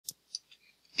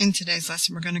In today's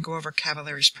lesson, we're going to go over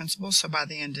Cavalieri's principle, so by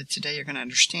the end of today, you're going to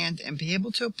understand and be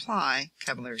able to apply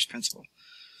Cavalieri's principle.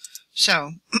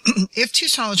 So, if two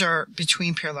solids are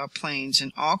between parallel planes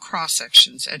and all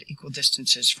cross-sections at equal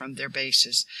distances from their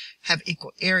bases have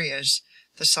equal areas,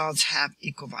 the solids have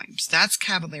equal volumes. That's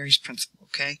Cavalieri's principle,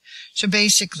 okay? So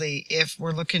basically, if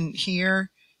we're looking here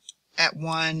at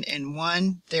 1 and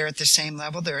 1, they're at the same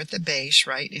level, they're at the base,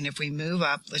 right? And if we move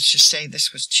up, let's just say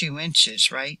this was 2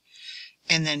 inches, right?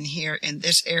 And then here in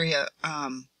this area,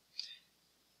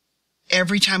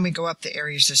 every time we go up, the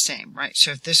area is the same, right?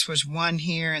 So if this was 1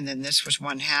 here, and then this was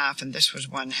 1/2, and this was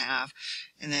 1/2,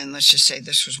 and then let's just say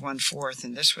this was 1/4,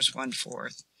 and this was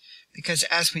 1/4. Because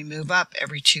as we move up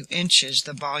every 2 inches,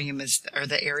 the volume is, or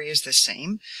the area is the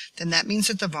same, then that means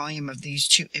that the volume of these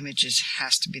two images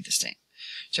has to be the same.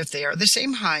 So if they are the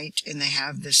same height and they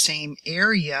have the same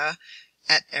area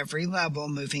at every level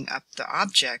moving up the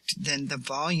object, then the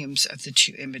volumes of the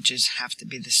two images have to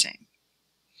be the same.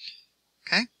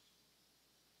 Okay?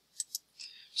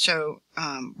 So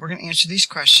we're going to answer these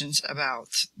questions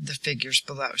about the figures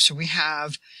below. So we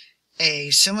have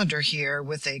a cylinder here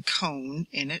with a cone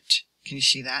in it. Can you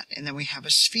see that? And then we have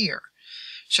a sphere.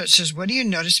 So it says, what do you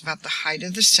notice about the height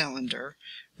of the cylinder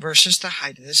versus the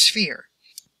height of the sphere?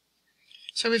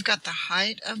 So we've got the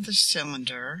height of the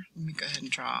cylinder. Let me go ahead and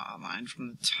draw a line from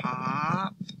the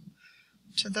top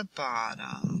to the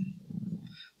bottom.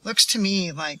 Looks to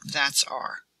me like that's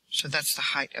R. So that's the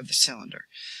height of the cylinder.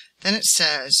 Then it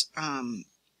says,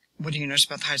 what do you notice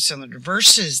about the height of the cylinder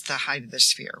versus the height of the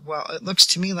sphere? Well, it looks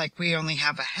to me like we only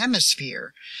have a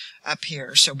hemisphere up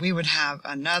here. So we would have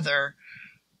another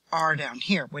R down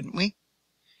here, wouldn't we?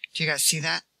 Do you guys see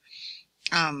that?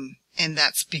 And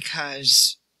that's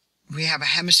because we have a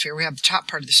hemisphere, we have the top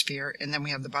part of the sphere, and then we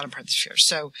have the bottom part of the sphere.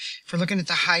 So if we're looking at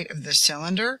the height of the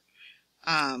cylinder,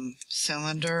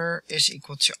 cylinder is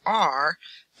equal to R,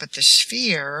 but the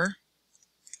sphere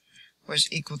was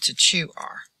equal to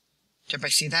 2R. Did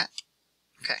everybody see that?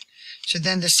 Okay. So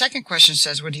then the second question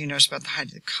says, what do you notice about the height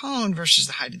of the cone versus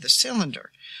the height of the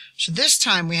cylinder? So this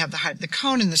time we have the height of the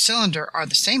cone and the cylinder are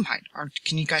the same height.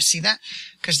 Can you guys see that?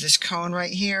 Because this cone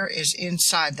right here is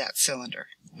inside that cylinder.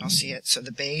 I'll see it. So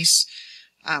the base,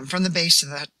 from the base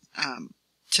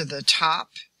to the top,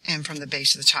 and from the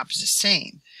base to the top is the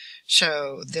same.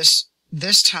 So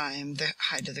this time the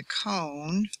height of the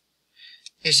cone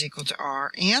is equal to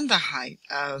R, and the height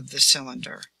of the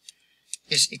cylinder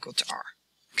is equal to R.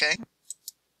 Okay?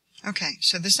 Okay,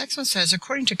 so this next one says,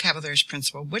 according to Cavalieri's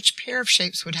principle, which pair of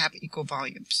shapes would have equal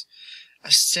volumes?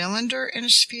 A cylinder and a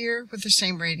sphere with the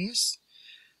same radius?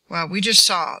 Well, we just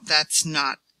saw that's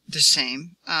not the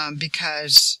same,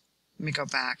 because, let me go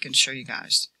back and show you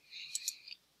guys.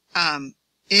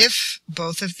 If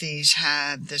both of these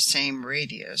had the same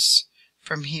radius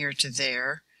from here to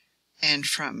there and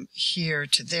from here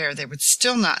to there, they would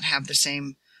still not have the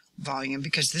same volume,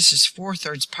 because this is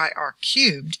 4/3 pi r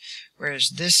cubed,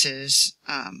 whereas this is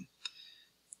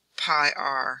pi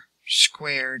r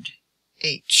squared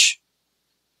h.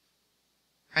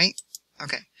 Right?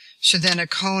 Okay. So then a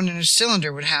cone and a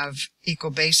cylinder would have equal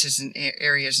bases and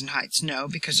areas and heights. No,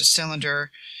 because a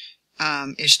cylinder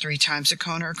is 3 times a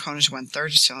cone, or a cone is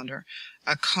 1/3 a cylinder.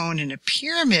 A cone and a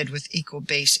pyramid with equal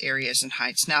base areas and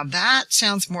heights. Now that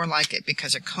sounds more like it,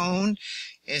 because a cone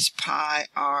is pi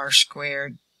r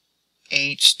squared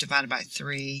h divided by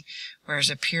 3, whereas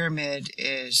a pyramid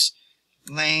is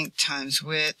length times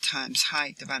width times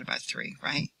height divided by 3,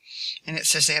 right? And it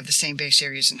says they have the same base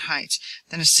areas and heights.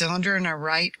 Then a cylinder and a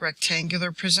right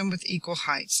rectangular prism with equal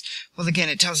heights. Well, again,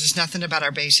 it tells us nothing about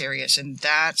our base areas, and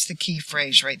that's the key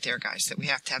phrase right there, guys, that we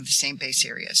have to have the same base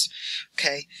areas.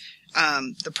 Okay?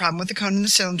 The problem with the cone and the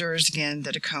cylinder is, again,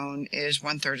 that a cone is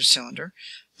 1/3 a cylinder.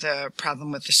 The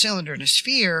problem with the cylinder and a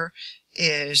sphere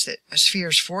is that a sphere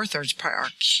is 4/3 pi r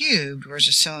cubed, whereas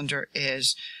a cylinder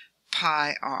is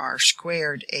pi r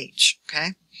squared h.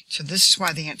 Okay? So this is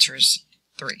why the answer is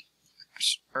 3.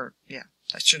 Or, yeah,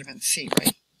 that should have been C,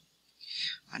 right?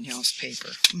 On y'all's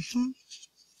paper.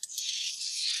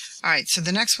 Alright, so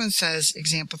the next one says,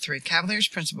 example 3, Cavalieri's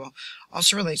principle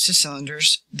also relates to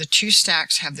cylinders. The two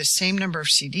stacks have the same number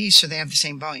of CDs, so they have the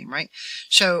same volume, right?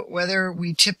 So whether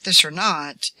we tip this or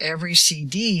not, every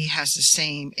CD has the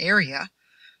same area,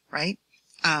 right?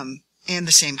 And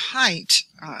the same height.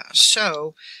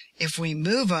 So if we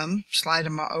move them, slide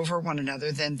them over one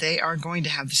another, then they are going to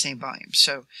have the same volume.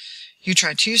 So you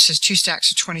try 2 says 2 stacks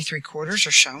of 23/4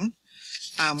 are shown.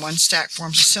 One stack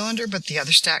forms a cylinder, but the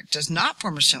other stack does not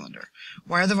form a cylinder.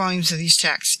 Why are the volumes of these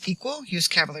stacks equal? Use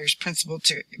Cavalieri's principle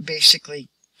to basically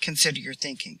consider your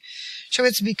thinking. So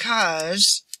it's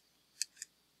because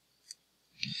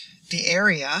the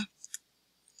area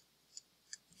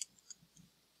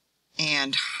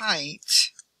and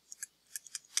height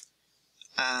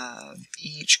of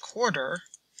each quarter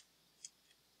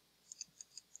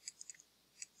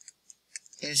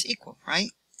is equal, right?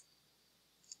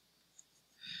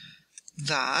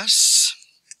 Thus,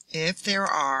 if there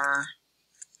are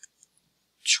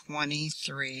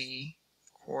 23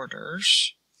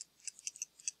 quarters,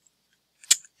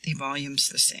 the volume's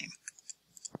the same.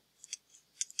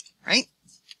 Right?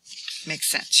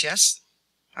 Makes sense, yes?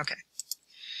 Okay.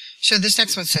 So this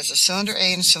next one says a cylinder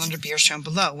A and a cylinder B are shown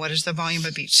below. What is the volume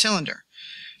of each cylinder?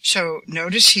 So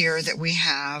notice here that we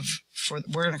have,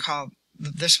 we're going to call,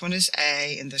 this one is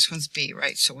A and this one's B,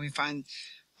 right? So we find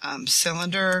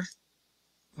cylinder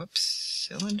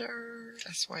SYL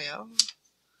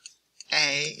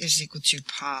A is equal to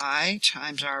pi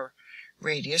times our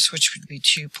radius, which would be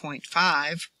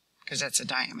 2.5, because that's a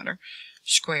diameter,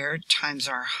 squared times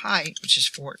our height, which is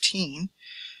 14.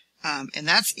 And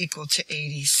that's equal to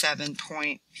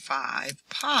 87.5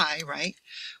 pi, right?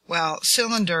 Well,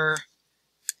 cylinder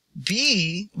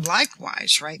B,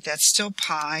 likewise, right? That's still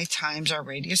pi times our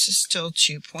radius is still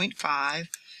 2.5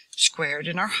 squared,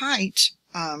 and our height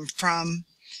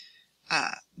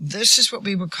this is what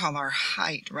we would call our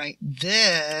height, right?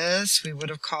 This we would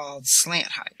have called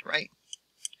slant height, right?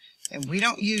 And we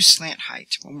don't use slant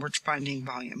height when we're finding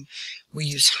volume. We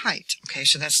use height. Okay,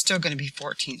 so that's still going to be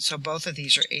 14. So both of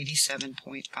these are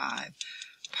 87.5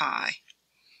 pi.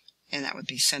 And that would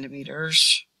be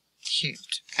centimeters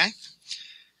cubed. Okay?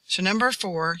 So number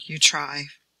 4, you try.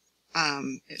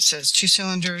 It says 2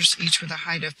 cylinders, each with a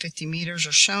height of 50 meters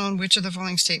are shown. Which of the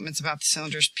following statements about the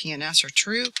cylinders P and S are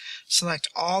true? Select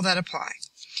all that apply.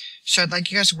 So I'd like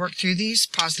you guys to work through these.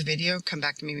 Pause the video. Come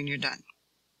back to me when you're done.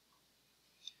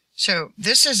 So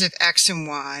this says if X and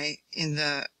Y in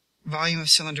the volume of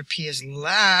cylinder P is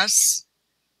less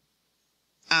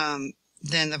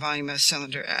than the volume of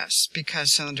cylinder S,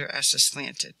 because cylinder S is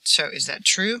slanted. So is that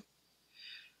true?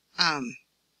 And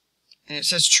it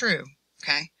says true.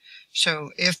 Okay. So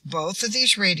if both of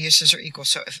these radiuses are equal,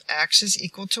 so if X is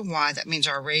equal to Y, that means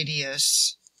our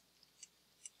radius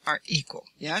are equal.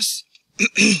 Yes?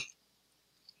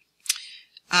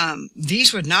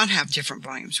 These would not have different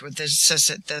volumes. What this says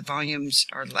that the volumes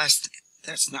are less.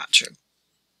 That's not true.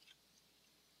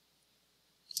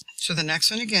 So the next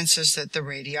one again says that the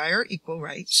radii are equal,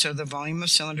 right? So the volume of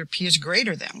cylinder P is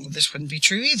greater than. Well, this wouldn't be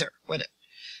true either, would it?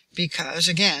 Because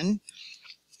again,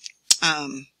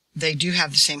 they do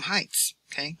have the same heights.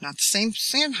 Okay, not the same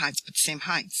slant heights, but the same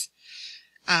heights.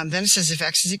 Then it says if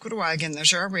X is equal to Y, again,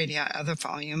 those are our radii of the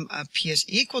volume of P is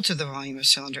equal to the volume of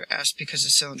cylinder S because the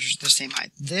cylinders are the same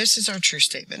height. This is our true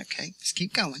statement, okay? Let's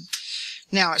keep going.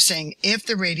 Now it's saying if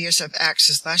the radius of X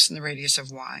is less than the radius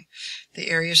of Y, the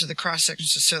areas of the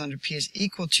cross-sections of cylinder P is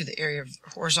equal to the area of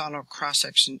horizontal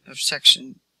cross-section of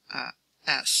section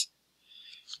S.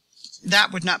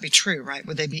 That would not be true, right?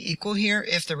 Would they be equal here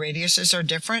if the radiuses are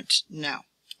different? No,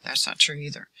 that's not true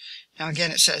either. Now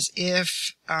again, it says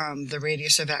if the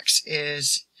radius of X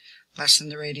is less than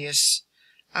the radius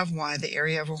of Y, the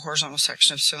area of a horizontal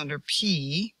section of cylinder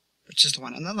P, which is the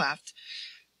one on the left,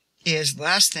 is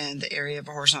less than the area of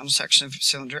a horizontal section of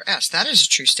cylinder S. That is a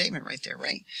true statement right there,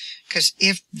 right? Because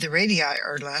if the radii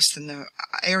are less, then the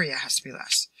area has to be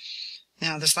less.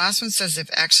 Now this last one says if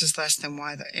X is less than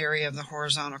Y, the area of the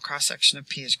horizontal cross-section of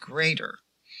P is greater.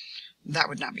 That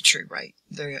would not be true, right?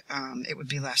 It would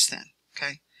be less than,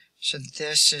 okay? So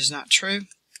this is not true.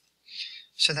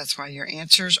 So that's why your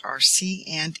answers are C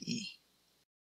and E.